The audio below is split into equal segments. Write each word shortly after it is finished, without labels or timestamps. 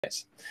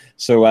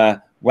So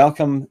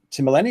welcome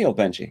to Millennial,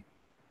 Benji.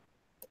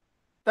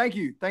 Thank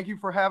you. Thank you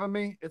for having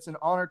me. It's an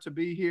honor to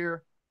be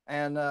here,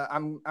 and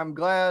I'm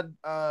glad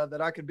that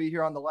I could be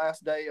here on the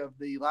last day of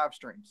the live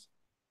streams.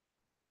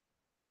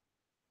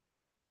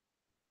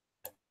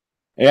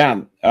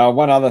 Yeah.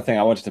 One other thing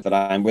I wanted to that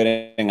I'm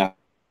wearing a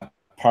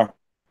pur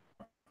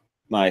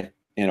my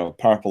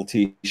purple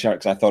T-shirt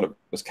because I thought it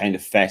was kind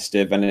of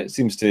festive, and it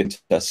seems to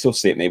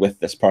associate me with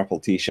this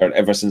purple T-shirt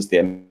ever since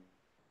the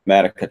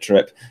America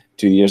trip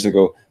 2 years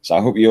ago. So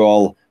I hope you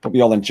all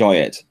enjoy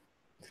it.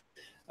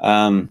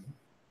 Um,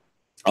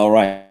 all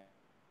right.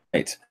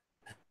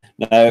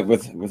 Now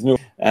with no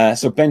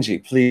so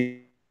Benji,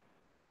 please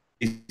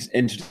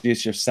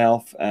introduce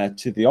yourself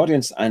to the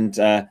audience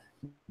and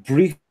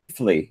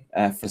briefly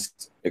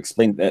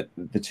explain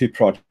the two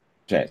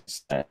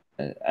projects,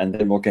 and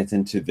then we'll get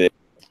into the.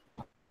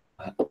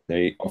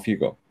 There, off you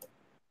go.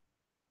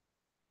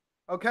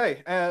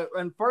 Okay,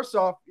 and first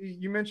off,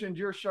 you mentioned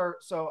your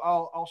shirt, so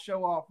I'll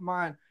show off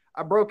mine.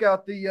 I broke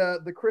out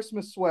the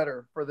Christmas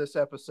sweater for this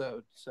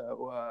episode,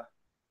 so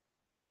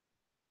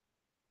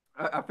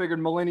I figured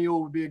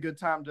Millennial would be a good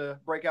time to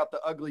break out the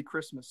ugly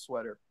Christmas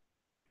sweater.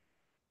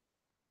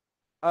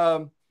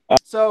 Um,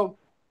 so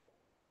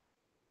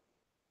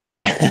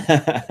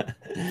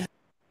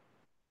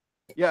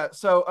yeah,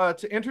 so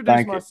to introduce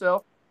Thank you.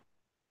 myself,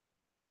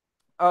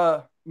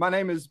 my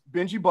name is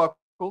Benji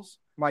Buckles.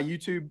 My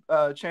YouTube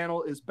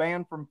channel is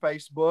banned from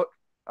Facebook.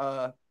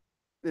 Uh,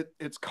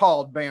 it's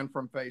called banned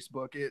from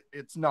Facebook.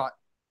 It's not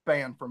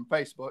banned from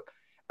Facebook.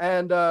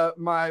 And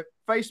my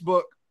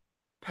Facebook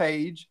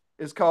page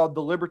is called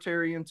the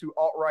Libertarian to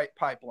Alt-Right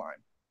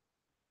Pipeline.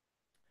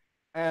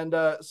 And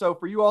so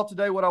for you all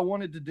today, what I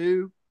wanted to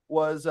do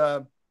was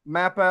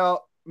map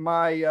out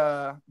my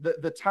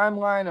the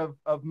timeline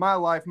of my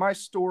life, my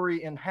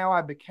story, and how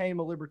I became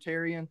a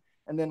libertarian,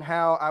 and then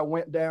how I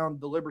went down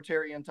the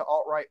libertarian to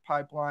alt-right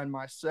pipeline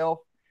myself,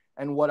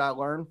 and what I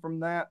learned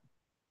from that.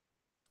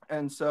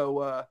 And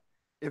so,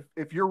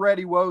 if you're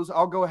ready, Woes,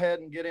 I'll go ahead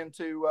and get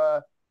into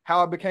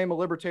how I became a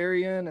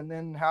libertarian, and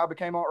then how I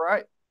became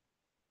alt-right.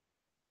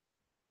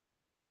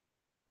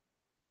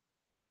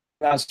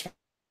 That's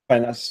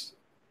fine. That's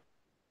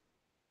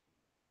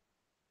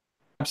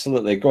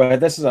absolutely go ahead.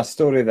 This is a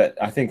story that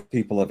I think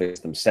people have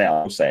experienced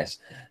themselves.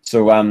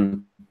 So I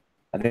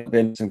think it'll be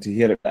interesting to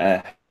hear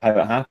how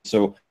it happened.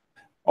 So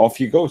off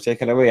you go,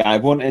 take it away. I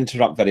won't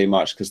interrupt very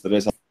much because there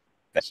is a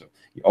so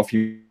off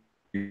you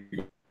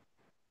go.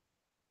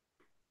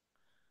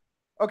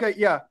 Okay,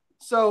 yeah.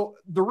 So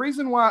the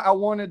reason why I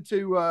wanted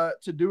to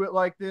do it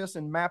like this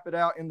and map it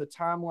out in the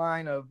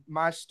timeline of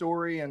my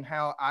story and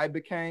how I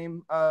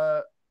became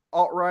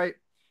alt right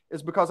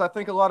is because I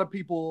think a lot of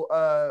people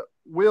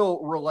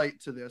will relate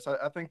to this.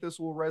 I think this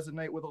will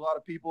resonate with a lot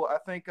of people. I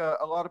think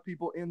a lot of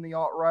people in the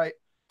alt right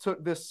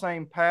took this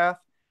same path,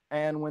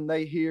 and when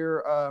they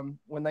hear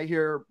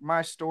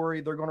my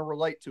story, they're going to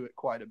relate to it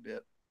quite a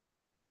bit.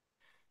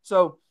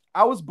 So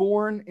I was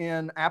born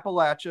in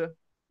Appalachia,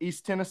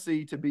 East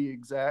Tennessee to be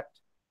exact,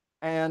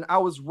 and I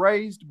was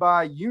raised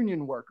by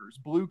union workers,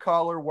 blue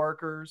collar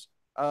workers.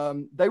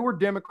 They were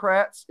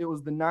Democrats. It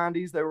was the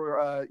 '90s. They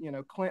were,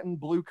 Clinton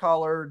blue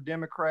collar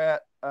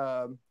Democrat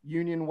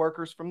union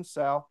workers from the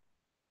South,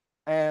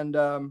 and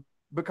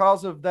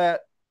because of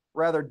that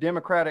rather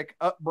democratic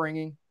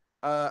upbringing,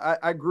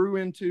 I grew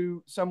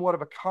into somewhat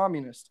of a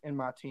communist in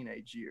my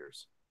teenage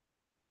years.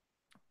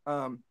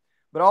 Um,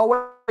 but I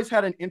always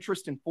had an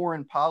interest in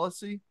foreign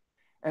policy.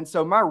 And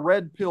so my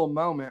red pill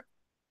moment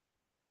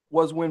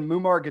was when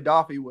Muammar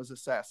Gaddafi was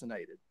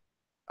assassinated.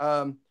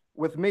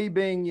 With me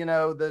being,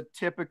 the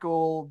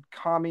typical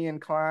commie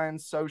inclined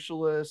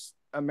socialist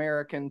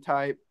American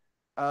type,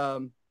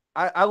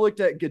 I looked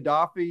at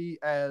Gaddafi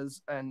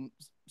as an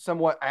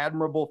somewhat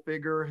admirable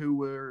figure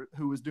who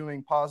was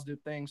doing positive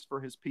things for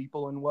his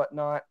people and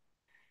whatnot.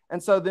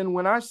 And so then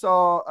when I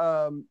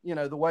saw,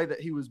 the way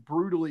that he was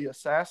brutally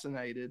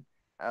assassinated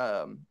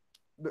um,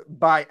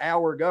 by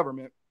our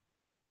government,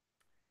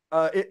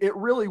 it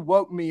really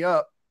woke me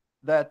up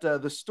that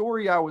the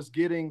story I was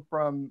getting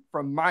from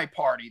my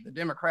party, the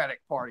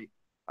Democratic Party,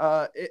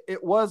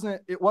 it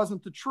wasn't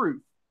the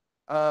truth.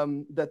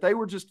 That they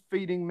were just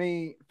feeding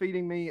me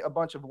a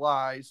bunch of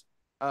lies,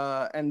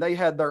 and they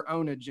had their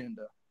own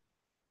agenda.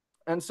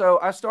 And so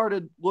I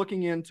started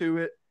looking into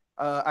it.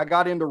 I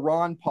got into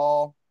Ron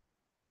Paul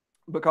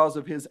because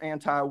of his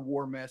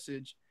anti-war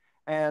message,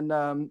 and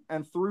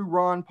through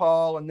Ron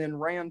Paul and then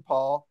Rand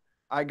Paul,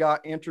 I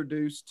got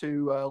introduced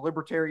to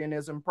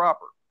libertarianism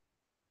proper.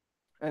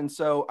 And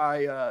so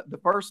the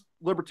first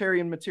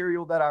libertarian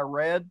material that I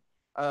read,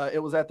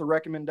 it was at the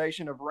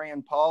recommendation of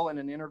Rand Paul in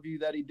an interview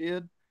that he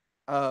did,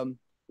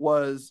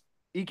 was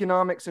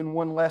Economics in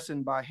One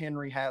Lesson by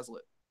Henry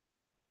Hazlitt.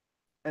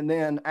 And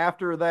then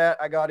after that,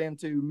 I got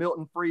into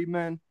Milton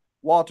Friedman,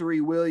 Walter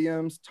E.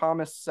 Williams,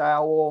 Thomas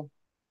Sowell,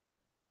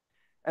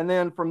 and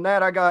then from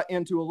that, I got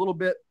into a little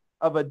bit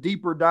of a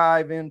deeper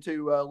dive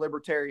into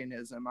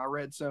libertarianism. I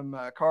read some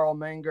Karl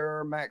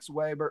Menger, Max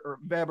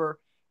Weber,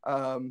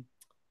 um,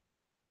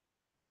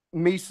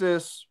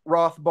 Mises,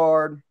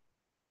 Rothbard.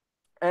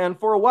 And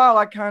for a while,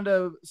 I kind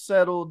of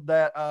settled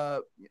that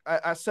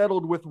I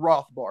settled with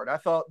Rothbard. I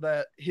thought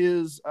that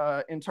his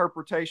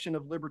interpretation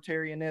of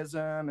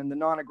libertarianism and the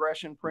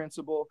non-aggression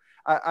principle,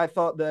 I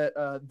thought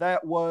that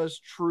that was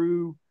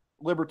true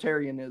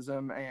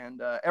libertarianism,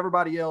 and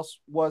everybody else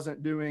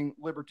wasn't doing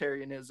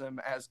libertarianism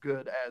as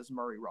good as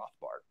Murray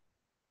Rothbard.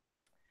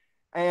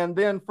 And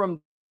then from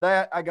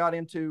that, I got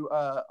into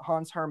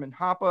Hans Hermann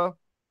Hoppe,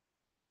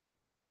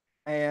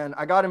 and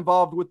I got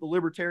involved with the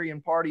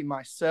Libertarian Party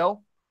myself.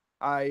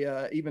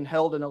 I even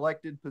held an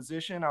elected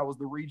position. I was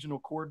the regional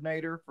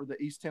coordinator for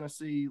the East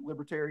Tennessee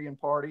Libertarian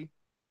Party.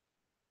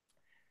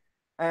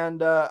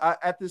 And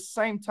at the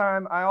same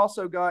time, I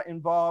also got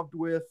involved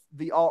with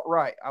the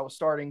alt-right. I was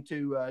starting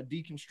to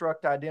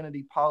deconstruct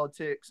identity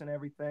politics and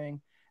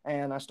everything,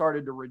 and I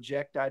started to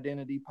reject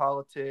identity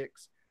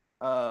politics.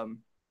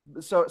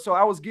 So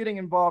I was getting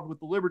involved with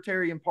the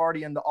Libertarian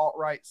Party and the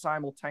alt-right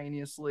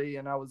simultaneously,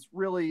 and I was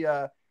really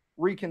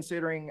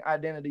reconsidering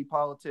identity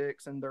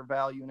politics and their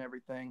value and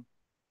everything.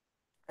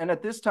 And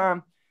at this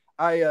time,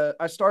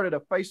 I started a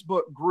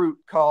Facebook group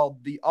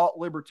called the Alt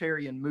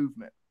Libertarian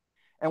Movement.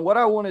 And what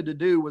I wanted to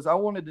do was I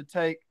wanted to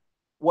take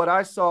what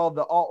I saw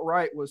the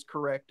alt-right was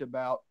correct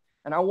about,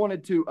 and I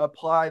wanted to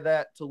apply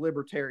that to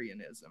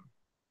libertarianism.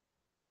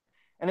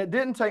 And it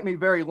didn't take me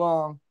very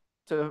long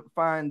to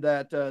find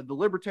that the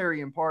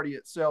Libertarian Party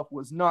itself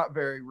was not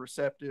very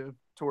receptive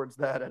towards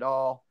that at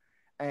all,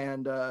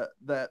 and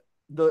that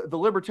the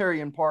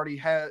Libertarian Party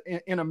has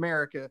in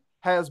America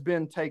has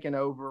been taken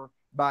over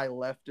by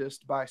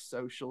leftists, by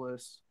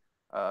socialists,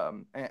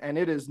 and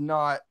it is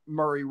not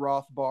Murray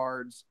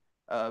Rothbard's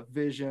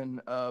vision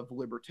of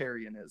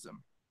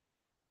libertarianism.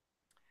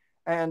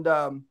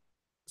 And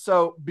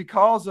so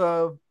because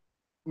of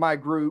my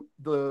group,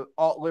 the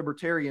alt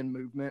libertarian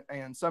movement,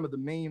 and some of the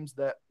memes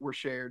that were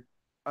shared,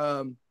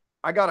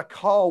 I got a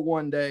call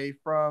one day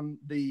from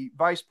the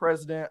vice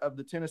president of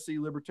the Tennessee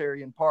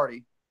Libertarian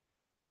Party,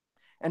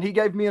 and he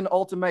gave me an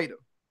ultimatum.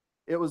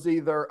 It was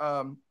either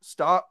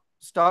stop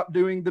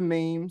doing the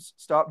memes,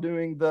 stop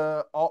doing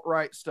the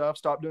alt-right stuff,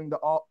 stop doing the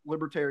alt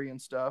libertarian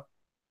stuff,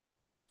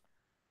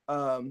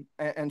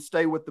 and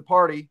stay with the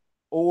party.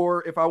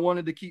 Or if I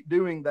wanted to keep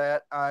doing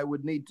that, I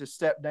would need to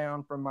step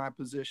down from my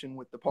position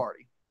with the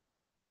party.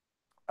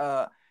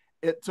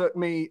 It took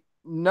me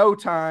no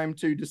time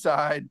to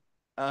decide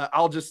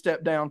I'll just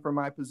step down from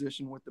my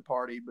position with the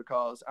party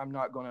because I'm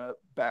not going to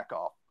back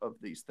off of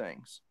these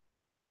things.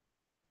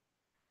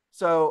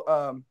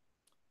 So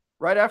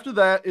right after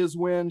that is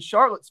when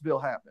Charlottesville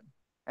happened.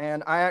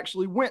 And I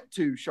actually went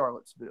to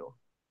Charlottesville.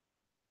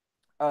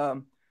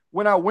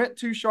 When I went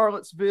to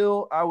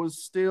Charlottesville, I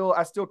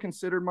still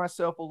considered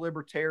myself a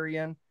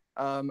libertarian.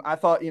 I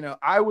thought,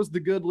 I was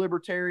the good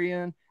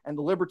libertarian and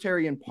the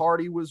Libertarian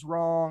Party was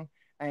wrong.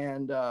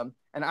 And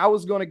I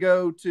was going to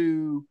go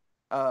to,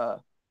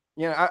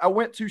 I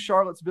went to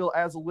Charlottesville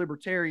as a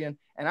libertarian,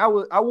 and I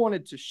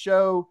wanted to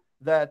show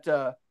that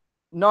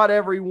not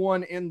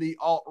everyone in the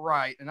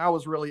alt-right, and I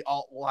was really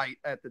alt-light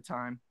at the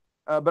time,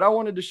 but I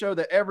wanted to show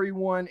that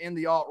everyone in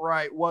the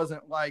alt-right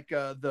wasn't like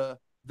the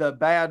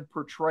bad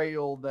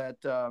portrayal that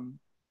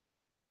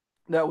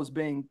was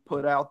being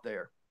put out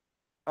there.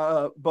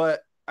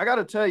 But I got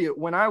to tell you,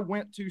 when I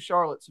went to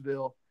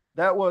Charlottesville,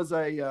 that was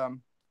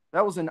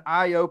an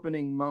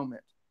eye-opening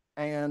moment,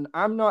 and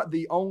I'm not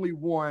the only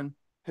one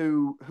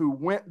who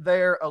went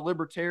there a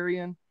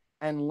libertarian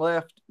and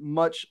left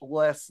much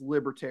less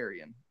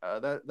libertarian.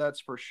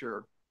 That's for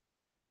sure.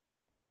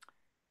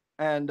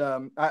 And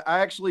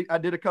I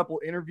did a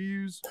couple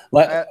interviews.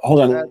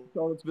 Hold on. At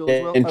Charlottesville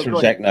as well.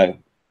 Interject now.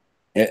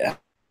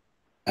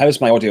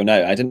 How's my audio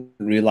now? I didn't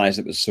realize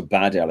it was so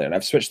bad earlier, and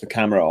I've switched the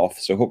camera off,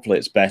 so hopefully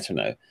it's better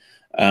now.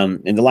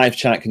 In the live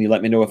chat, can you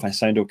let me know if I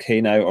sound okay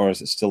now, or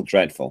is it still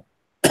dreadful?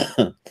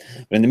 But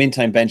in the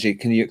meantime, Benji,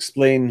 can you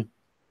explain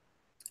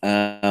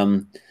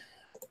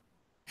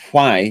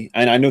why,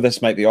 and I know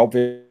this might be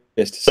obvious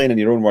to say in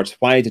your own words,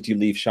 why did you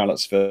leave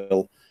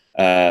Charlottesville,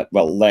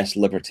 less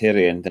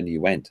libertarian than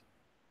you went?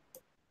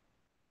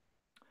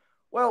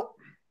 Well,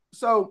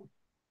 so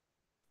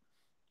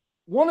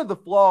one of the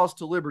flaws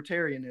to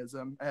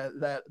libertarianism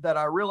that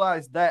I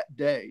realized that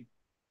day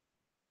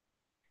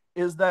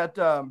is that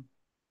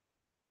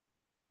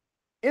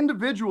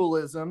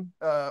individualism,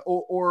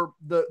 or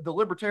the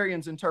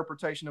libertarians'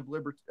 interpretation of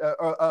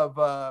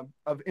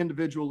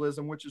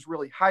individualism, which is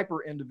really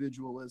hyper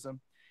individualism,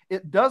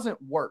 it doesn't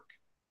work.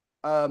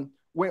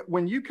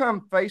 When you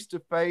come face to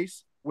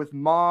face with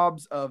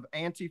mobs of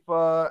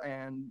Antifa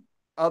and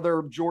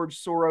other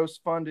George Soros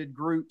funded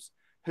groups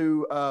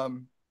who are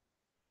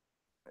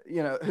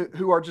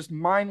just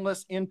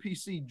mindless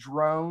NPC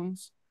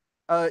drones,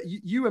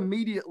 you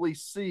immediately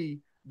see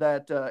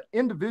that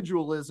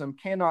individualism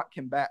cannot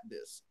combat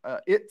this.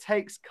 It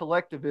takes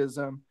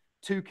collectivism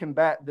to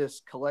combat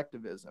this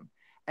collectivism.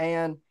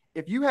 And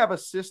if you have a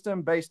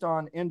system based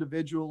on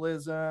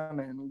individualism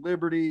and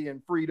liberty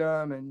and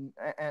freedom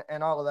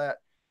and all of that,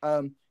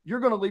 you're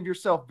going to leave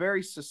yourself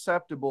very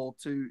susceptible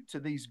to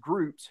these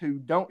groups who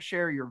don't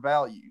share your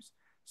values.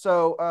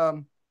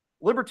 So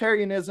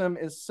libertarianism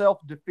is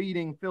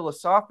self-defeating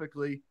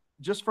philosophically,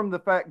 just from the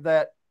fact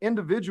that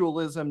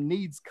individualism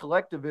needs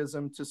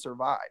collectivism to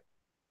survive.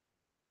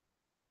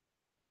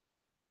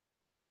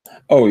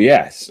 Oh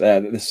yes,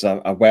 this is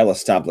a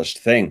well-established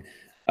thing.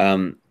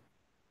 Um,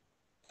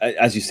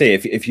 as you say,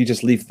 if you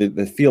just leave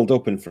the field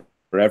open for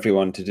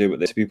everyone to do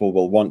what these people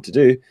will want to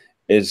do,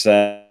 is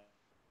gang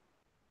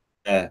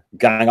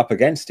up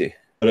against you,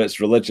 whether it's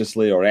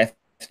religiously or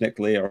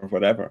ethnically or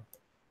whatever.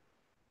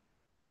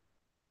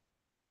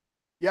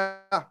 Yeah,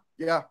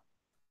 yeah.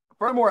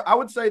 Furthermore, I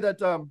would say that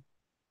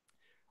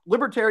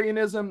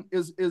libertarianism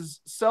is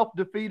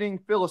self-defeating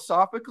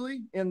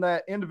philosophically, in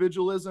that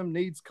individualism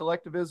needs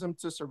collectivism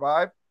to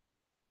survive,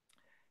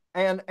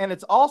 and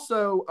it's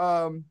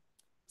also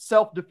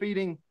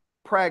self-defeating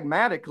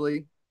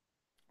pragmatically,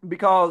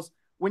 because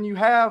when you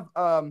have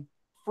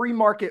free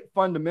market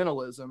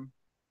fundamentalism,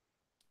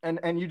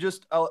 and you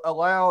just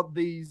allow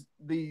these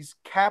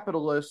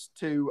capitalists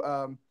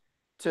to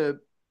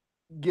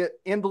get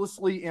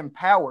endlessly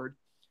empowered,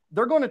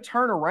 they're going to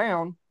turn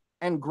around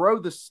and grow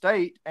the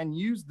state and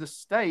use the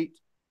state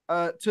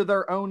to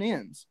their own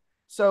ends.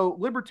 So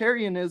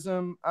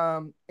libertarianism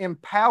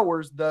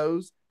empowers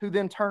those who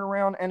then turn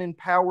around and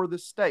empower the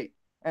state.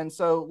 And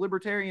so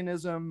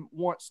libertarianism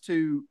wants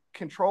to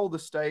control the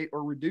state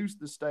or reduce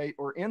the state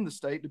or end the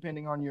state,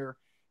 depending on your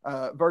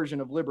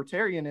version of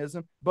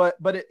libertarianism. But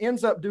it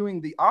ends up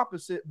doing the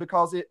opposite,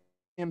 because it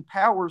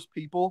empowers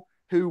people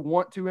who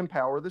want to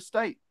empower the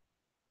state.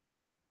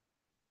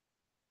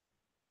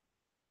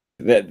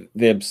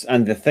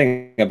 The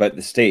thing about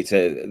the state,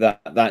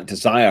 that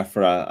desire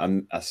for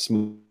a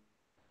small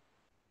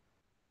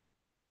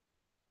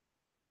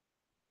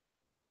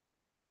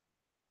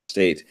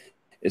state,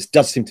 it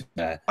does seem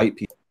to white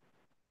people.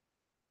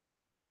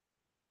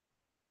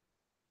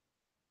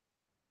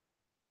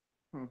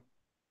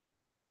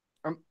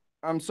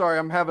 I'm sorry,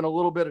 I'm having a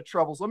little bit of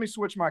troubles. Let me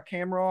switch my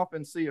camera off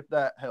and see if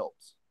that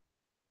helps.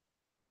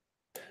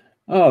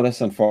 Oh,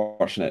 that's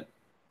unfortunate.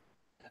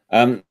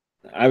 Um,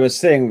 I was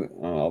saying,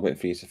 oh, I'll wait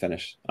for you to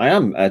finish.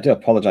 I do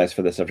apologize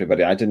for this,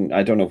 everybody. I don't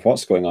know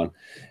what's going on.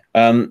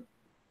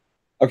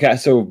 Okay,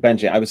 so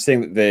Benji, I was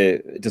saying that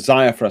the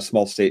desire for a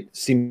small state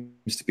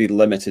seems to be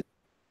limited.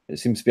 It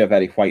seems to be a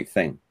very white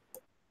thing.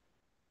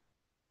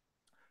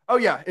 Oh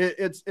yeah,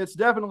 it's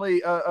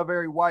definitely a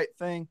very white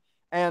thing.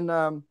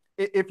 And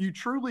if you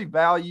truly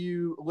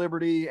value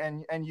liberty,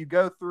 and you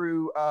go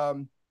through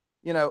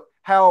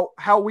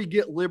how we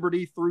get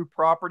liberty through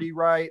property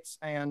rights,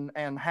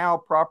 and how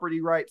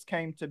property rights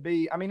came to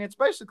be, I mean, it's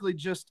basically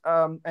just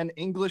an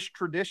English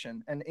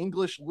tradition, an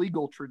English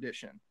legal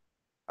tradition.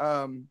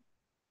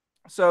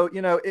 So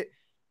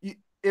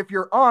if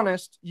you're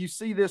honest, you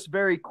see this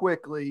very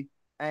quickly,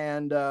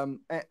 and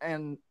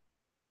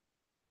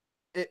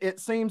it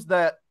seems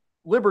that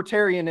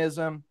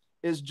libertarianism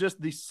is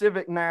just the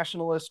civic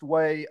nationalist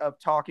way of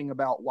talking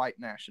about white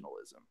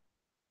nationalism.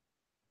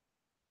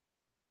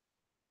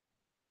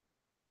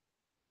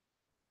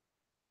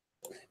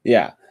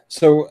 Yeah.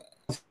 So,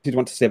 what did you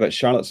want to say about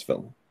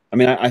Charlottesville? I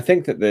mean, I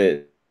think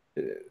that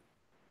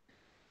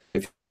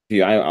if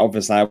you,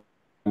 obviously I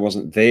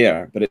wasn't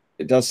there, but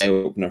it does say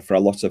opener for a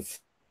lot of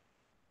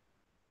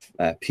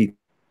people,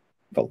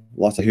 a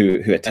lot of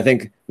who I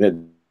think that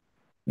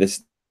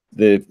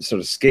the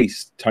sort of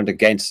scase turned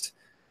against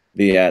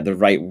the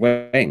right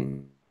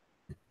wing.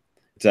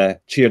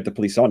 It cheered the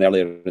police on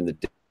earlier in the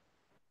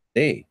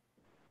day.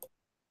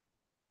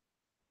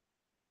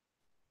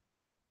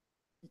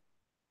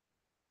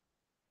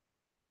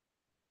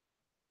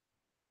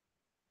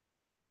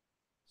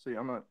 See,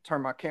 I'm gonna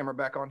turn my camera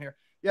back on here.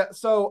 Yeah.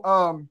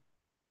 So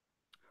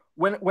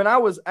when I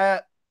was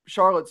at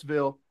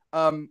Charlottesville,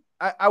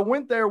 I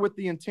went there with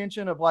the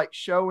intention of like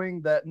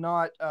showing that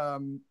not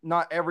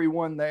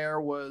everyone there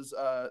was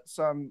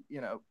some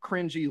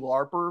cringy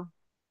LARPer.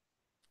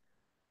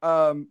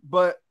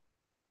 But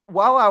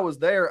while I was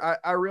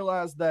there, I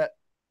realized that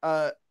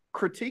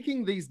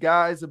critiquing these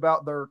guys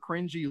about their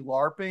cringy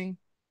LARPing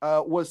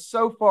was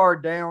so far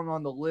down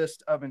on the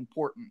list of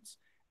importance.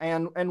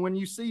 And when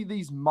you see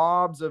these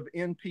mobs of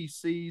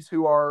NPCs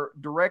who are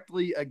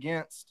directly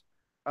against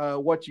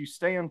what you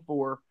stand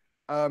for,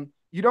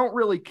 you don't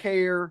really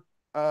care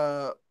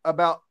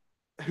about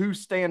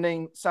who's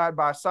standing side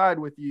by side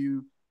with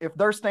you. If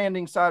they're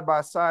standing side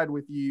by side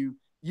with you,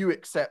 you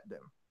accept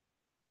them.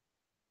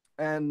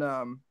 And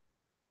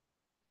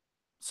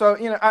so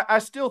I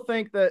still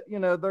think that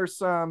there's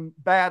some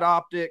bad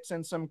optics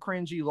and some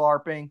cringy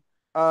LARPing,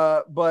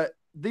 but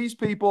these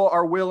people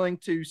are willing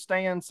to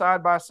stand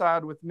side by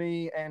side with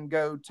me and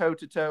go toe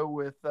to toe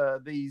with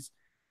these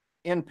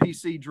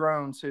NPC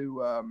drones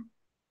who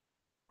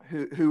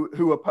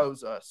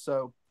oppose us.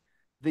 So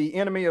the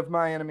enemy of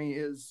my enemy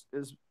is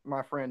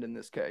my friend in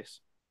this case.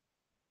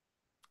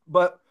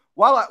 But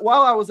while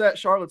I was at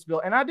Charlottesville,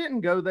 and I didn't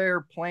go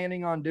there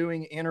planning on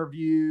doing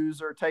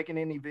interviews or taking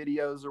any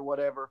videos or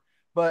whatever,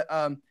 but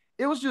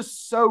it was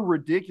just so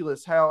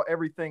ridiculous how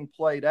everything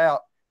played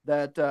out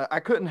that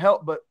I couldn't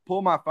help but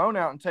pull my phone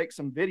out and take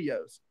some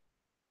videos.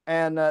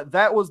 And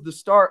that was the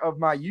start of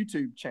my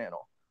YouTube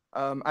channel.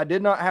 I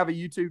did not have a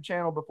YouTube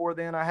channel before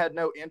then. I had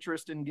no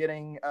interest in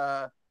getting,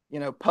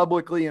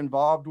 publicly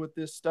involved with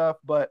this stuff.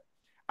 But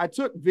I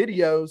took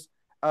videos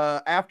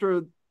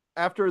after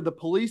the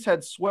police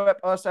had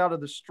swept us out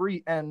of the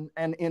street and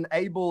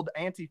enabled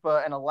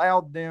Antifa and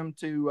allowed them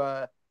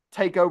to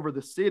take over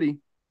the city.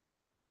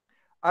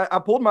 I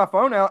pulled my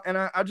phone out and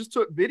I just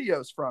took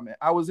videos from it.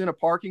 I was in a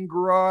parking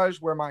garage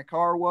where my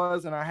car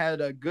was, and I had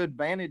a good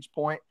vantage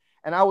point,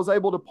 and I was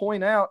able to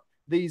point out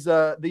these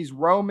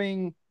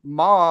roaming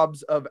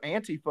mobs of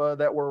Antifa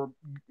that were,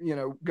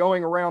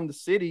 going around the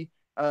city.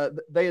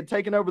 They had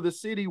taken over the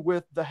city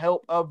with the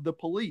help of the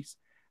police,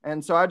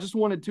 and so I just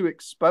wanted to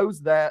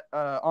expose that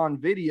on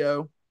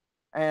video.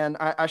 And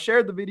I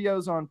shared the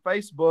videos on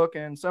Facebook,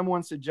 and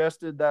someone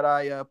suggested that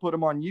I put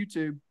them on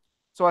YouTube.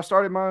 So I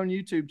started my own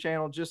YouTube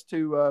channel just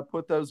to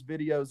put those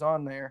videos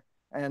on there,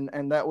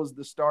 and that was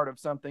the start of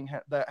something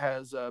that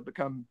has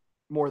become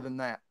more than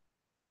that.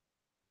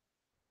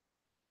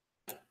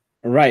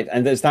 Right.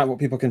 And is that what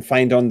people can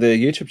find on the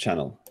YouTube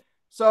channel?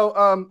 So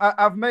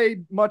I've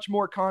made much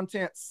more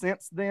content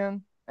since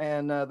then,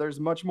 and there's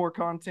much more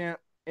content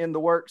in the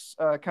works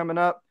coming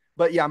up.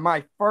 But yeah,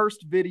 my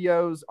first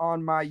videos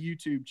on my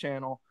YouTube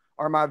channel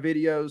are my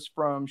videos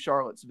from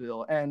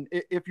Charlottesville. And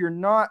if you're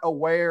not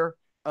aware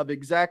of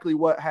exactly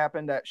what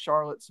happened at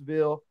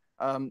Charlottesville,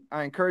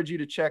 I encourage you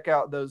to check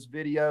out those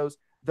videos.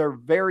 They're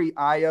very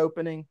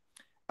eye-opening.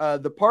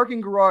 The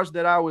parking garage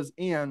that I was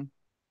in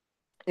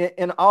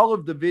all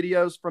of the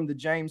videos from the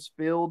James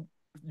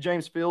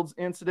Fields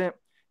incident,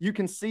 you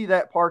can see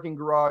that parking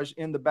garage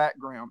in the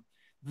background.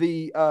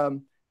 The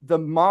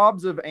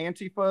mobs of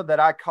Antifa that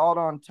I caught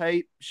on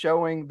tape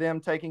showing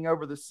them taking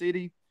over the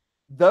city,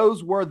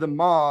 those were the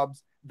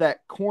mobs that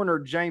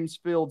cornered James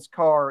Fields'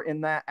 car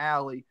in that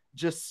alley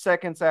just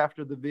seconds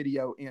after the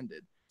video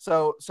ended.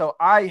 So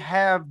I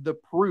have the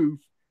proof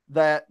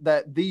that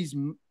these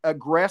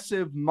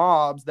aggressive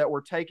mobs that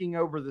were taking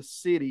over the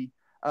city,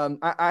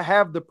 I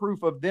have the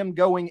proof of them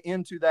going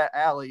into that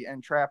alley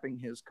and trapping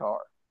his car.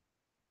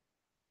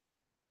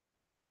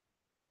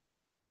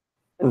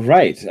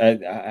 Right.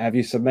 Have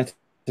you submitted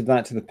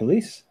that to the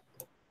police?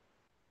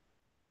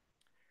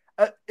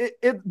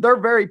 They're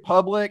very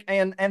public,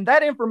 and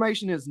that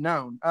information is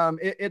known.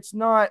 It's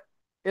not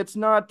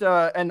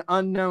an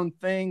unknown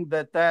thing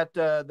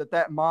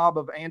that mob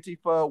of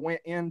Antifa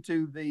went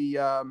into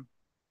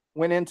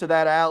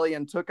that alley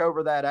and took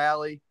over that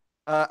alley.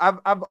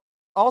 I've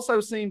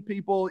also seen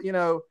people,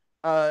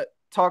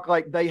 talk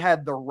like they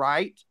had the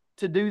right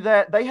to do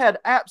that. They had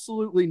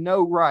absolutely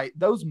no right.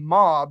 Those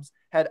mobs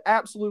had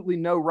absolutely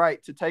no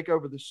right to take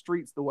over the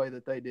streets the way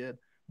that they did.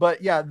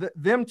 But yeah,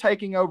 them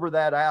taking over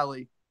that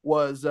alley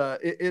was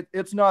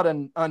it's not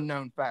an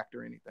unknown fact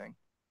or anything.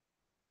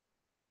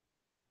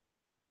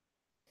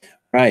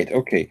 Right.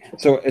 Okay.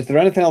 So, is there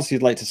anything else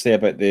you'd like to say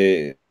about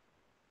the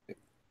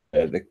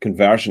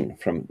conversion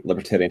from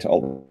libertarian to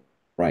alt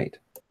right?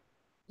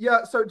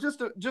 Yeah. So just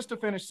to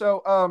finish,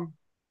 so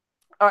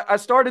I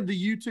started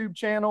the YouTube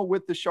channel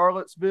with the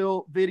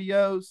Charlottesville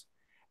videos,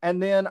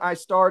 and then I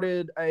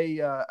started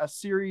a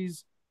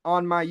series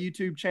on my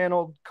YouTube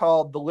channel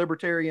called the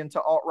Libertarian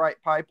to Alt-Right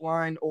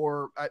Pipeline,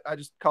 or I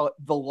just call it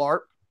the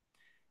LARP.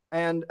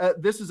 And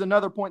this is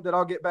another point that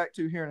I'll get back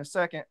to here in a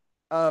second.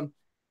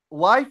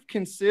 Life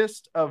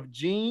consists of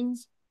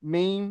genes,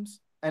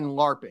 memes, and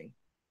LARPing.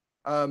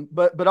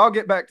 But I'll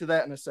get back to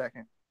that in a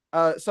second.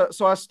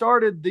 So I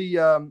started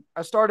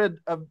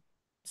a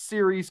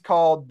series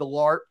called the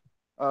LARP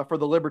for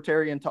the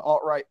Libertarian to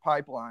Alt-Right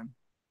Pipeline.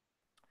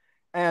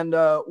 And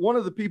one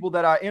of the people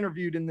that I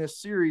interviewed in this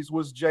series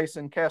was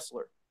Jason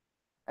Kessler.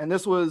 And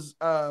this was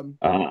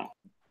and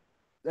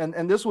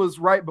this was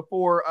right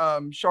before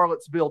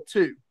Charlottesville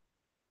 2.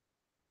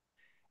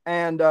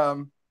 And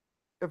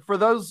for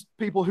those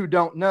people who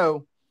don't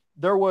know,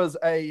 there was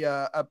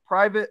a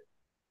private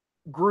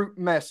group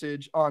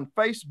message on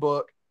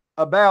Facebook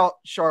about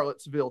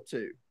Charlottesville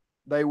 2.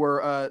 They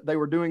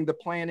were doing the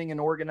planning and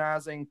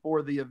organizing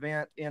for the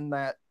event in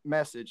that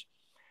message.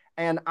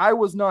 And I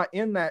was not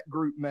in that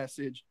group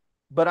message,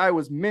 but I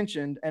was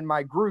mentioned, and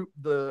my group,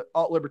 the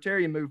Alt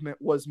Libertarian Movement,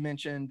 was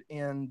mentioned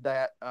in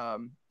that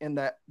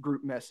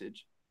group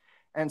message.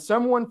 And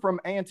someone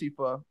from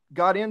Antifa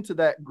got into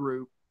that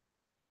group,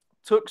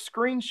 took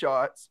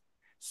screenshots,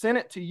 sent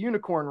it to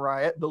Unicorn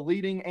Riot, the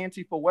leading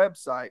Antifa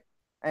website,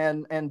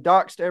 and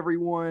doxed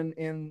everyone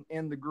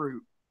in the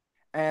group.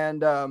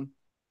 And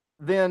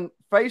then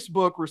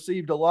Facebook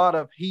received a lot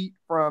of heat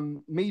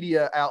from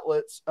media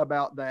outlets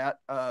about that.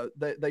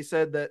 They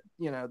said that,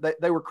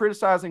 they were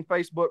criticizing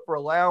Facebook for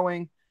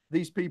allowing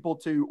these people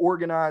to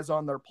organize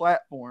on their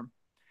platform.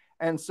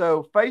 And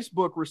so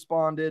Facebook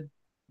responded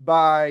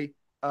by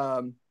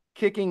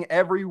kicking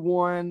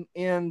everyone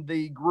in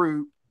the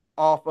group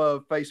off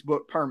of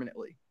Facebook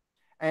permanently.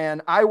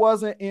 And I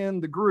wasn't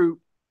in the group,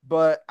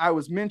 but I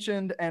was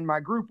mentioned, and my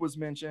group was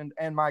mentioned,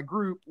 and my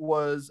group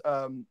was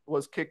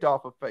kicked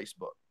off of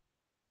Facebook.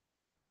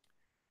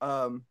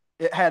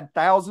 It had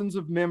thousands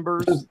of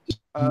members.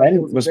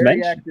 It was a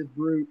very active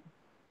group.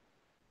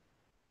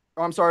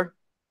 Oh, I'm sorry.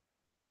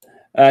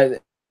 Uh,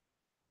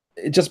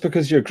 just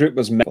because your group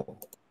was metal.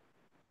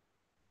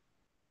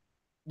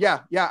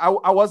 Yeah.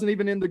 I wasn't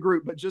even in the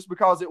group, but just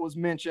because it was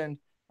mentioned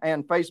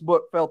and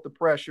Facebook felt the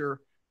pressure,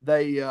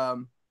 they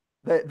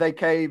they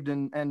caved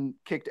and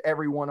kicked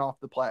everyone off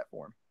the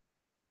platform.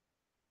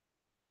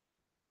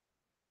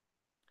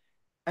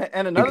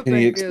 And And another can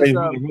you thing is, explain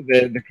what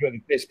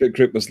the Facebook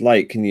group was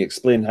like? Can you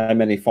explain how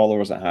many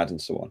followers it had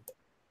and so on?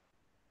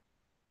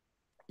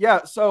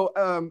 yeah. So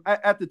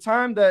at the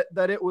time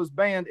that it was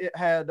banned, it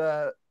had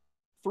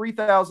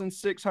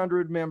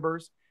 3,600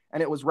 members,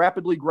 and it was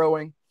rapidly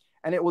growing.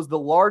 And it was the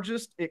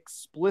largest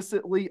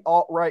explicitly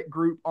alt right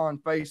group on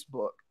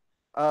Facebook.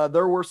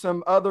 There were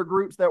some other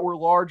groups that were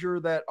larger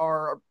that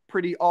are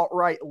pretty alt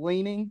right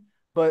leaning,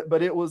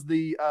 but it was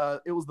the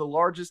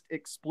largest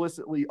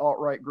explicitly alt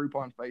right group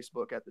on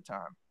Facebook at the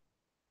time.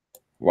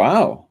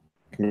 Wow.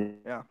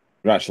 Yeah,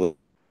 Congratulations.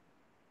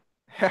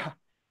 yeah.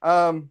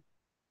 Um,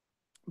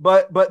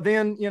 but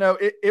then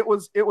it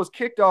was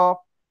kicked off,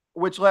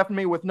 which left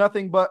me with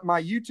nothing but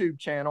my YouTube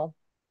channel.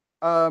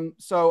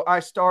 So I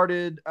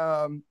started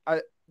a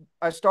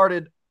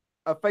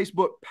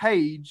Facebook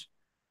page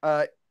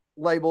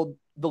labeled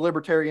the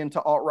Libertarian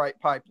to Alt Right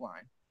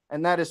Pipeline,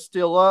 and that is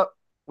still up.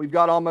 We've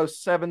got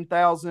almost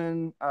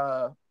 7,000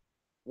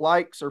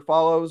 likes or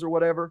follows or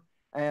whatever,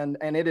 and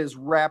it is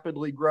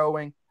rapidly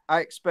growing.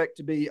 I expect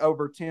to be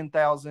over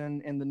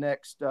 10,000 in the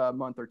next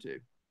month or two.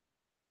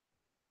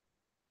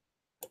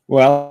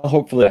 Well,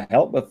 hopefully I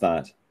help with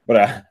that.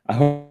 But I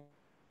hope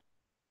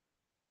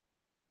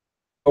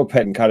it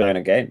can carry on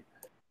again.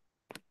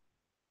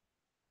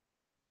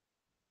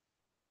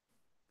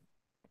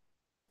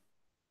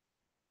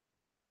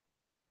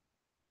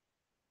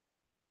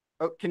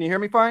 Oh, can you hear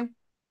me fine?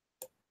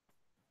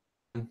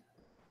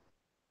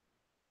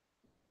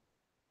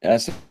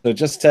 So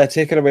just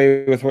take it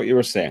away with what you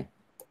were saying.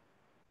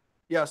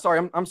 Yeah,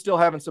 sorry, I'm still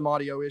having some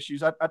audio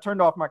issues. I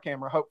turned off my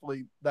camera.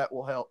 Hopefully that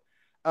will help.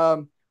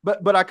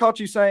 But I caught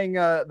you saying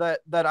that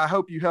I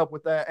hope you help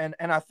with that,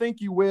 and I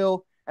think you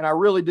will. And I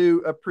really do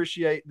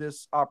appreciate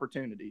this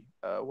opportunity.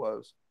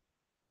 Woes.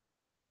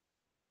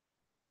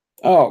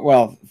 Oh,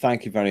 well,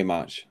 thank you very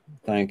much.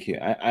 Thank you.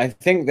 I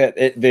think that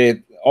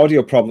the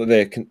audio problem,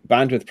 the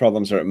bandwidth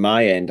problems are at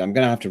my end. I'm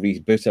going to have to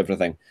reboot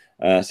everything.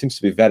 Seems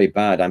to be very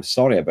bad. I'm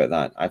sorry about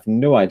that. I've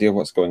no idea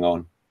what's going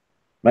on.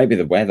 Might be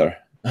the weather.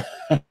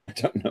 I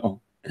don't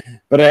know.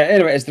 But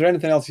anyway, is there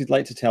anything else you'd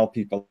like to tell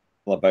people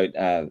about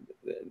the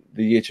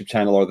YouTube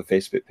channel or the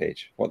Facebook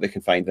page, what they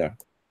can find there?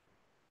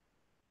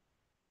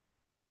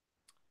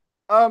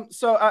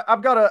 So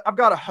I've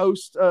got a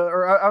host,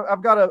 or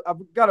I've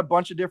got a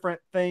bunch of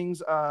different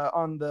things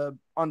on the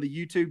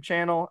YouTube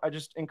channel. I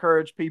just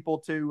encourage people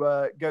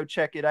to go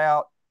check it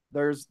out.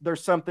 There's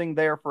something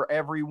there for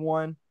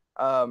everyone.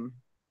 Um,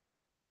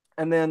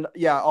 and then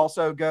yeah,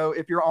 also go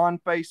if you're on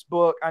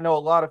Facebook. I know a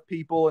lot of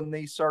people in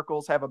these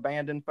circles have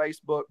abandoned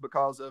Facebook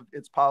because of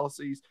its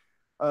policies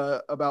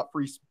about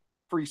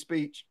free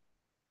speech.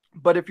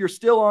 But if you're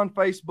still on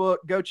Facebook,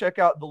 go check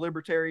out the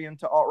Libertarian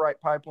to Alt Right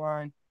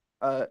Pipeline.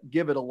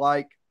 Give it a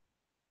like.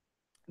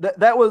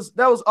 That was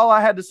all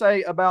I had to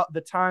say about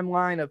the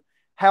timeline of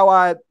how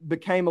I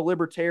became a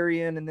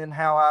libertarian and then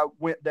how I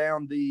went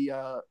down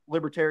the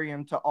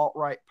Libertarian to Alt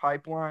Right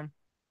Pipeline.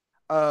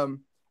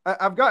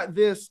 Have got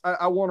this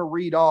I want to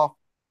read off.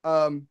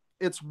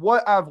 It's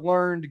what I've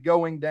learned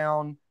going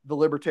down the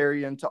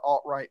Libertarian to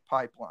Alt Right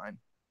Pipeline.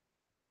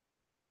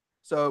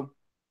 So,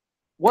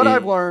 what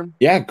I've learned.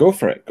 Yeah, go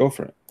for it. Go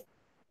for it.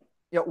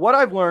 Yeah, what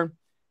I've learned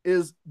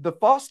is the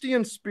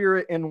Faustian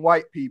spirit in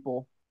white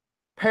people,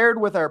 paired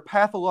with our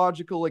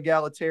pathological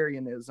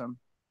egalitarianism,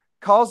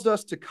 caused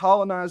us to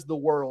colonize the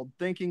world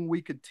thinking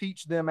we could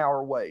teach them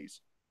our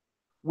ways.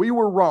 We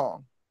were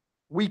wrong.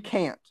 We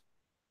can't.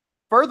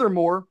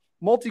 Furthermore,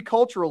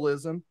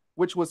 multiculturalism,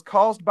 which was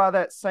caused by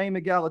that same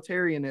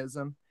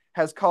egalitarianism,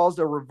 has caused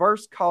a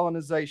reverse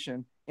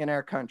colonization in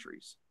our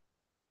countries.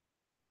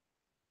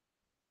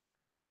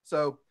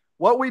 So,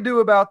 what we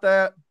do about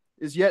that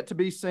is yet to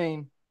be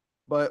seen,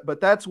 but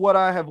that's what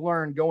I have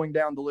learned going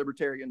down the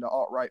libertarian to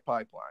alt right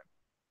pipeline.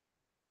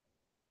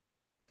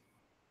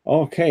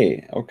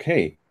 Okay,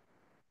 okay.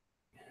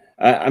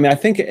 I mean, I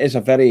think it is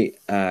a very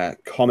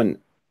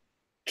common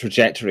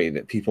trajectory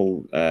that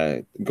people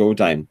go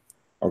down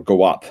or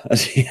go up.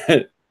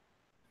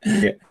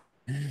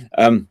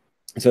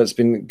 So it's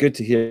been good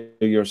to hear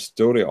your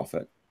story of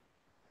it.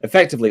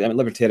 Effectively, I mean,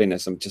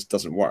 libertarianism just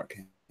doesn't work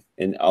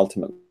in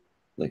ultimately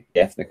the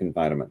ethnic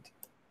environment.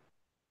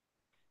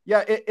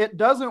 Yeah, it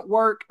doesn't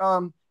work.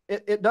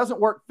 It doesn't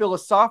work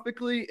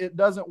philosophically. It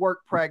doesn't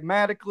work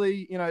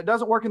pragmatically. You know, it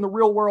doesn't work in the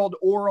real world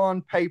or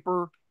on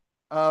paper,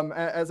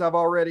 as I've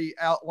already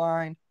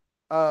outlined.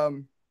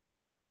 Um,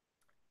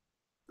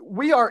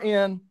 we are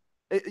in,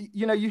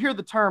 you know, you hear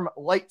the term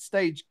late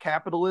stage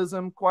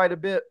capitalism quite a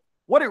bit.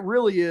 What it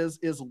really is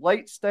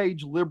late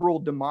stage liberal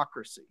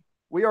democracy.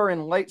 We are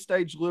in late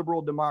stage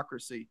liberal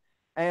democracy.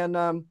 And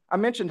I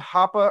mentioned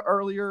Hoppe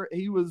earlier.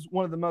 He was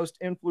one of the most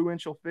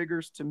influential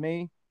figures to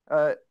me.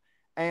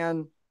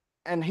 And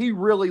and he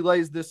really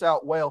lays this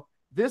out well.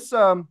 This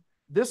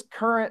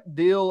current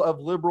deal of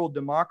liberal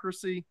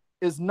democracy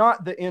is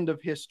not the end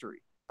of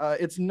history.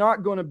 It's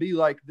not going to be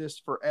like this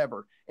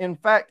forever. In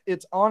fact,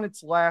 it's on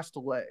its last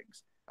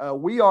legs.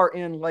 We are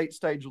in late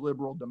stage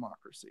liberal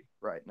democracy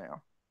right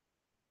now.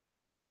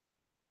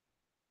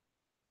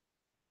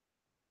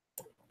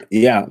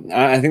 Yeah,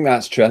 I think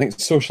that's true. I think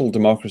social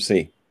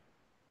democracy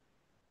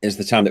is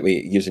the term that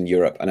we use in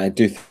Europe, and I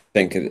do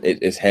think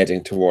it is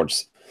heading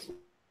towards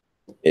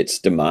its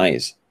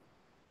demise.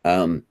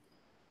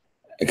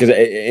 Because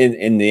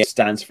in the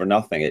stands for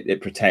nothing,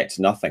 it protects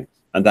nothing,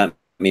 and that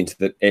means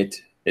that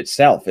it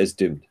itself is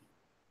doomed.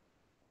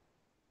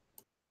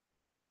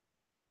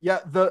 Yeah,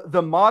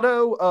 the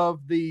motto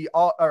of the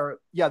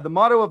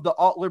motto of the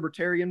alt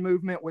libertarian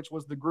movement, which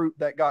was the group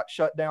that got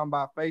shut down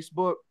by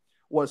Facebook,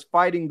 was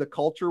fighting the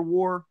culture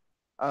war.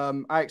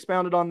 I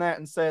expounded on that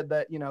and said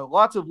that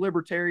lots of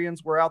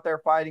libertarians were out there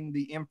fighting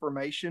the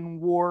information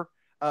war,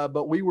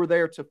 but we were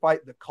there to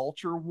fight the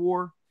culture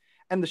war.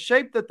 And the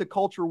shape that the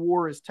culture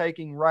war is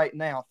taking right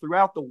now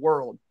throughout the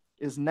world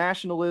is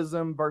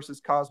nationalism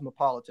versus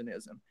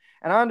cosmopolitanism.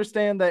 And I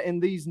understand that in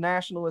these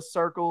nationalist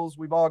circles,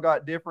 we've all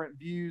got different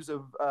views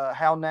of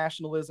how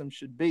nationalism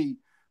should be,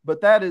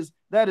 but that is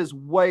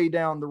way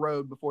down the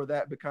road before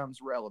that becomes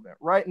relevant.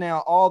 Right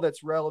now, all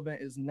that's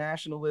relevant is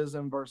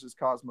nationalism versus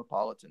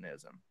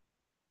cosmopolitanism.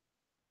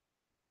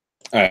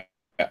 I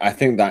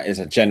think that is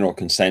a general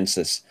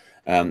consensus,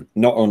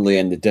 not only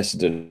in the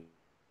dissident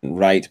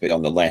right, but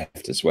on the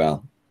left as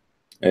well.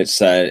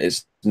 It's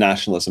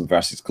nationalism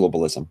versus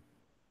globalism,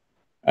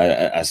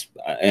 as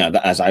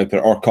I put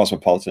it, or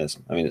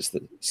cosmopolitanism. I mean, it's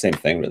the same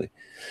thing, really.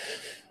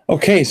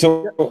 Okay,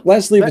 so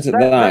let's leave it at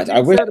that. I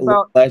wish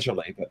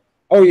leisurely, but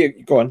yeah,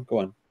 go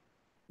on.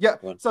 Yeah.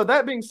 So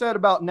that being said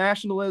about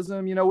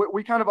nationalism,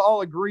 we kind of all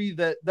agree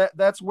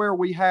that's where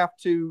we have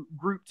to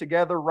group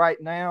together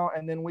right now,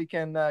 and then we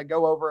can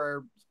go over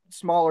our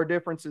smaller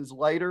differences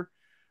later.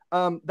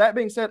 That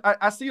being said,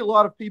 I see a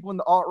lot of people in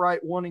the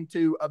alt-right wanting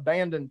to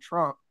abandon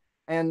Trump,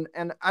 and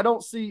I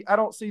don't see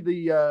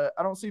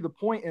the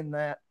point in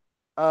that.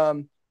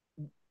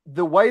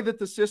 The way that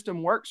the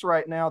system works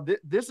right now,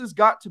 this has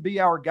got to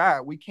be our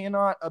guy. We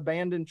cannot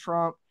abandon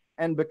Trump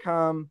and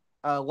become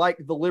like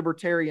the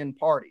Libertarian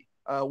Party.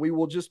 We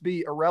will just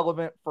be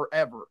irrelevant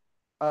forever.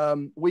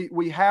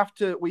 We have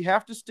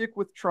to stick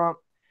with Trump,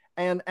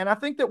 and I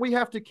think that we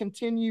have to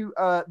continue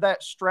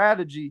that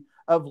strategy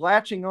of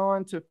latching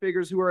on to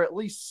figures who are at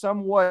least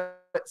somewhat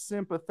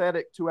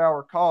sympathetic to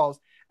our cause,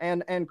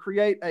 and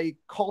create a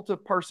cult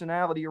of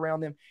personality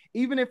around them,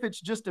 even if it's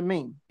just a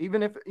meme.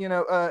 Even if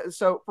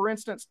so for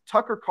instance,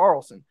 Tucker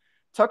Carlson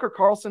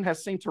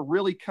has seemed to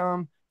really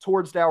come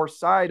towards our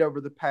side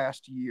over the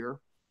past year,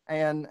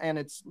 and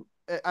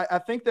I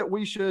think that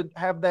we should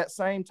have that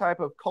same type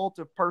of cult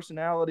of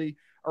personality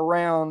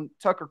around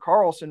Tucker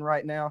Carlson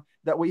right now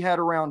that we had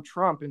around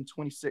Trump in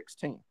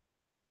 2016.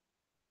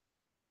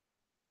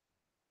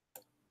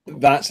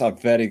 That's a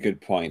very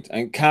good point.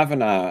 And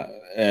Kavanaugh,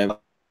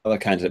 other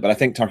candidate, but I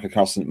think Tucker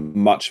Carlson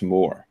much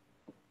more.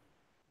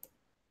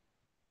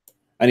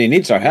 And he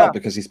needs our help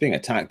because he's being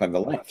attacked by the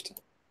left.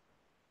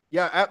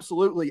 Yeah,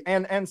 absolutely.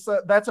 And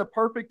so that's a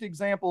perfect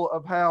example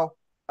of how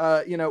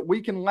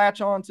we can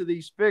latch on to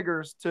these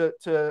figures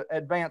to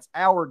advance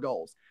our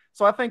goals.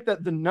 So I think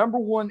that the number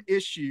one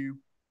issue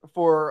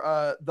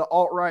for the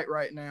alt-right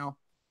right now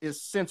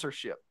is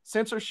censorship.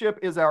 Censorship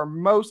is our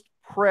most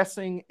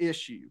pressing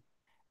issue.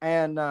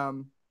 And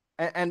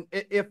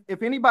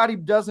if anybody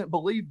doesn't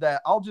believe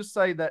that, I'll just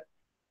say that,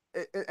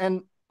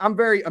 and I'm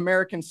very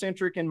American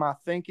centric in my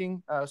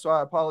thinking, so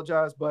I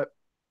apologize, but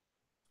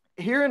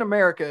here in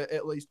America,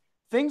 at least,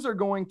 things are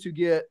going to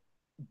get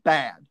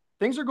bad.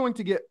 Things are going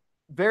to get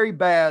very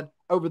bad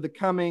over the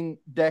coming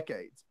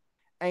decades.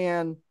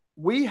 And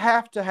we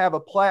have to have a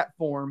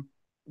platform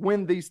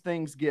when these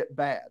things get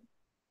bad.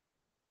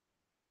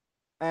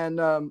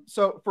 And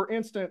so, for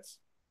instance,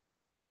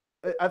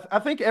 I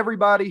think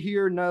everybody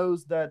here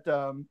knows that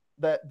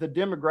that the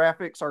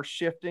demographics are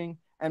shifting,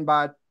 and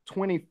by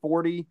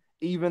 2040,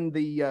 even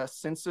the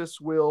census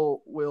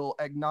will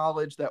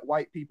acknowledge that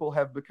white people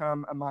have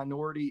become a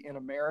minority in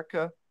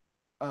America.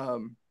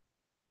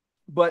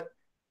 But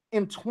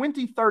in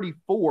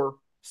 2034,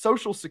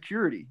 Social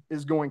Security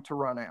is going to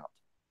run out.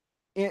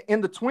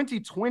 In the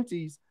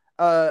 2020s,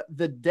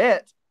 the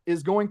debt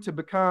is going to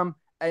become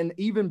an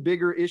even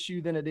bigger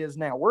issue than it is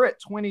now. We're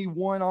at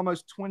 21,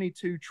 almost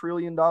 $22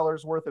 trillion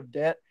worth of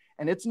debt,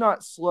 and it's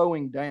not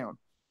slowing down.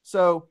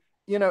 So,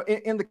 in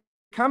the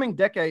coming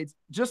decades,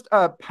 just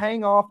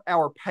paying off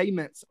our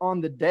payments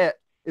on the debt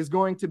is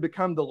going to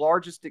become the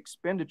largest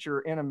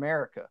expenditure in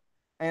America.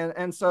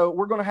 And so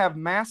we're going to have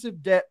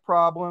massive debt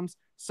problems.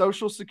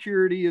 Social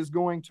Security is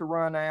going to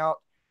run out,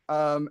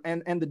 and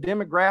the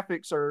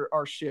demographics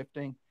are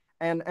shifting.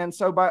 And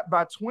so by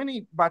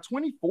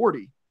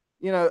 2040,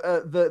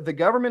 the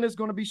government is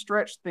going to be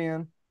stretched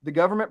thin. The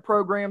government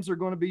programs are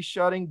going to be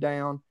shutting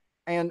down,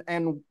 and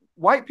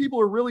white people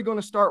are really going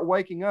to start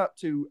waking up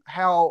to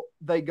how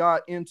they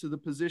got into the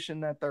position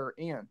that they're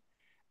in.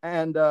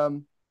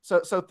 And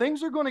So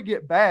things are going to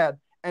get bad,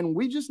 and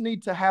we just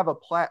need to have a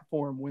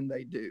platform when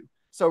they do.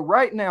 So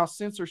right now,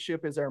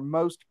 censorship is our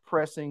most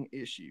pressing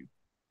issue.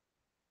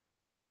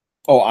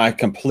 Oh, I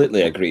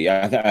completely agree.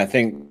 I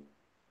think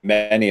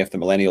many of the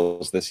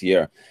millennials this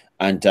year,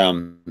 and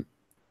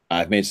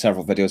I've made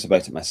several videos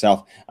about it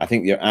myself. I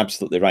think you're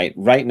absolutely right.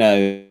 Right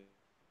now,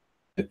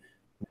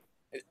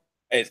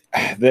 it,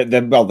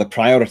 the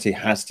priority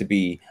has to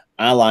be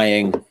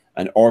allying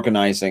and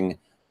organizing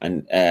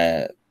and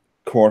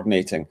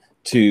coordinating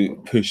to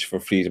push for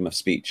freedom of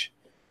speech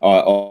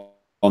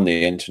on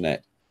the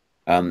internet,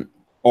 um,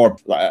 or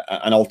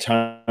an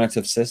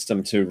alternative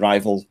system to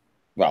rival,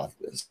 well,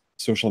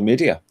 social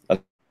media as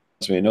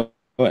we know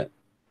it.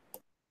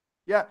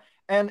 Yeah.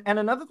 And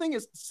another thing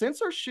is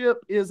censorship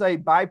is a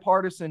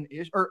bipartisan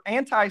issue, or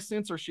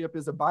anti-censorship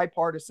is a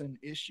bipartisan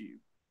issue.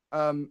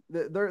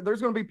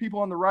 There's going to be people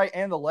on the right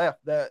and the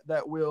left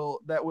that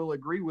will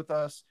agree with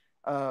us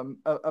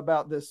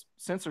about this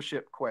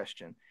censorship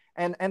question.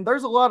 And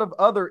there's a lot of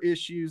other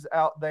issues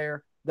out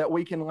there that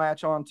we can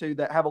latch on to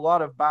that have a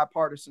lot of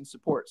bipartisan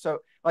support. So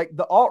like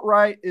the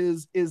alt-right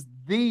is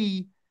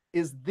the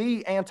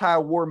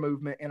anti-war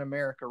movement in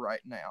America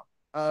right now.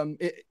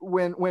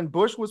 When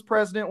Bush was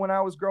president, when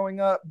I was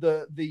growing up,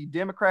 the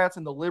Democrats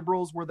and the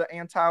liberals were the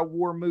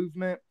anti-war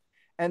movement,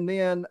 and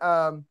then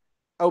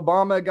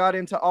Obama got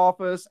into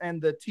office, and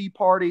the Tea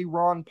Party,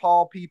 Ron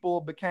Paul people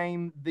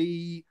became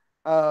the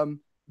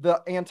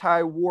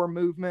anti-war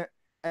movement,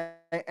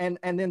 and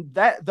then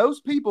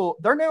those people,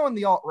 they're now in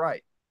the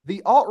alt-right.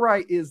 The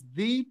alt-right is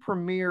the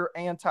premier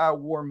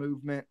anti-war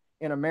movement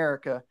in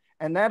America,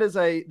 and that is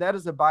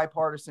a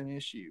bipartisan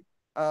issue.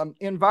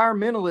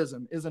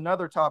 Environmentalism is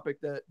another topic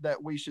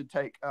that we should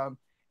take.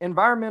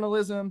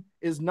 Environmentalism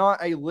is not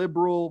a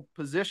liberal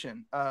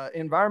position.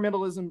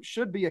 Environmentalism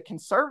should be a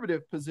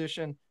conservative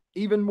position,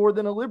 even more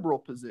than a liberal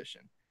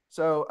position.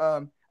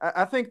 So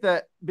I think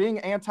that being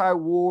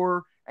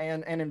anti-war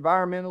and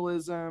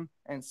environmentalism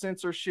and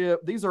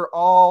censorship, these are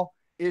all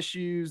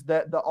issues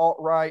that the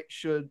alt-right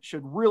should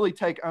really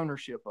take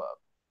ownership of.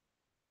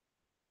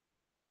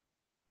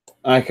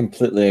 I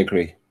completely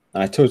agree.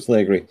 I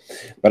totally agree.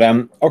 But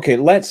okay,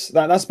 that's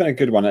been a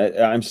good one.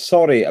 I'm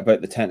sorry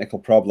about the technical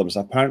problems.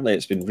 Apparently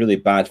it's been really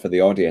bad for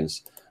the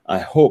audience. I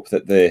hope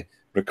that the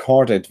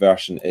recorded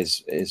version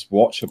is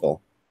watchable.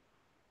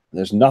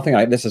 There's nothing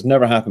this has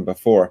never happened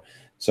before.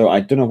 So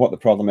I don't know what the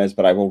problem is,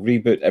 but I will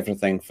reboot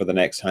everything for the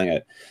next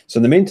Hangout. So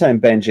in the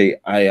meantime, Benji,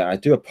 I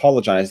do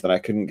apologize that I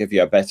couldn't give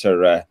you a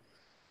better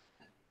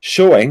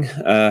showing.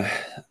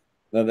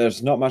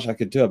 There's not much I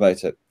could do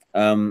about it.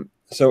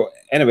 So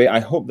anyway, I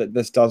hope that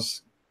this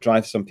does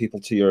drive some people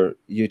to your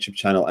YouTube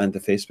channel and the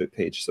Facebook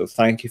page. So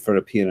thank you for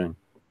appearing.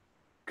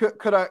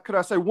 Could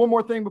I say one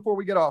more thing before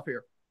we get off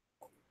here?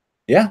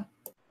 Yeah.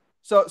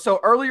 So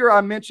earlier I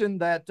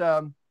mentioned that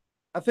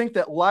I think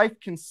that life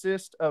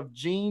consists of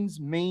genes,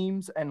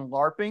 memes, and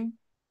LARPing.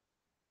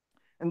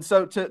 And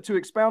so to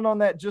expound on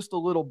that just a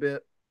little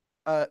bit,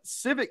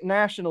 civic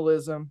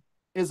nationalism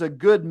is a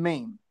good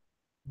meme,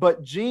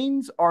 but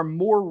genes are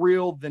more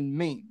real than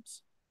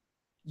memes.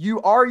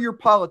 You are your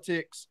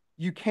politics.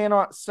 You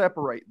cannot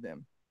separate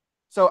them.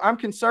 So I'm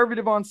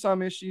conservative on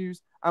some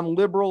issues. I'm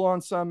liberal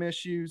on some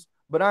issues,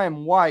 but I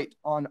am white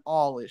on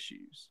all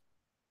issues.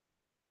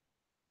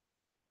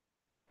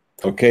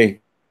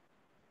 Okay.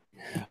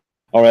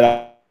 All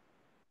right.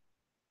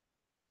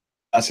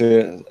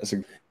 So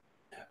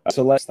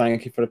let's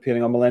thank you for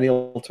appearing on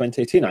Millennial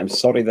 2018. I'm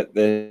sorry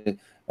that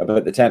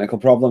about the technical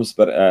problems,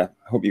 but I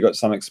hope you got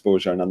some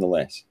exposure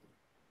nonetheless.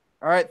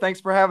 All right.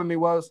 Thanks for having me,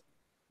 Woz.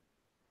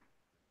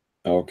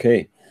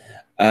 Okay.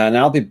 And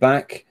I'll be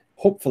back,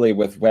 hopefully,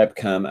 with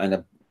webcam and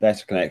a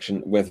better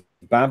connection with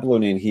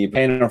Babylonian Hebrew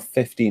in 10 or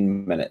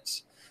 15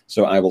 minutes.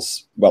 So I will,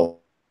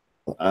 well,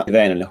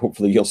 then, and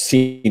hopefully you'll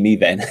see me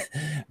then.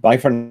 Bye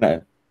for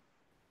now.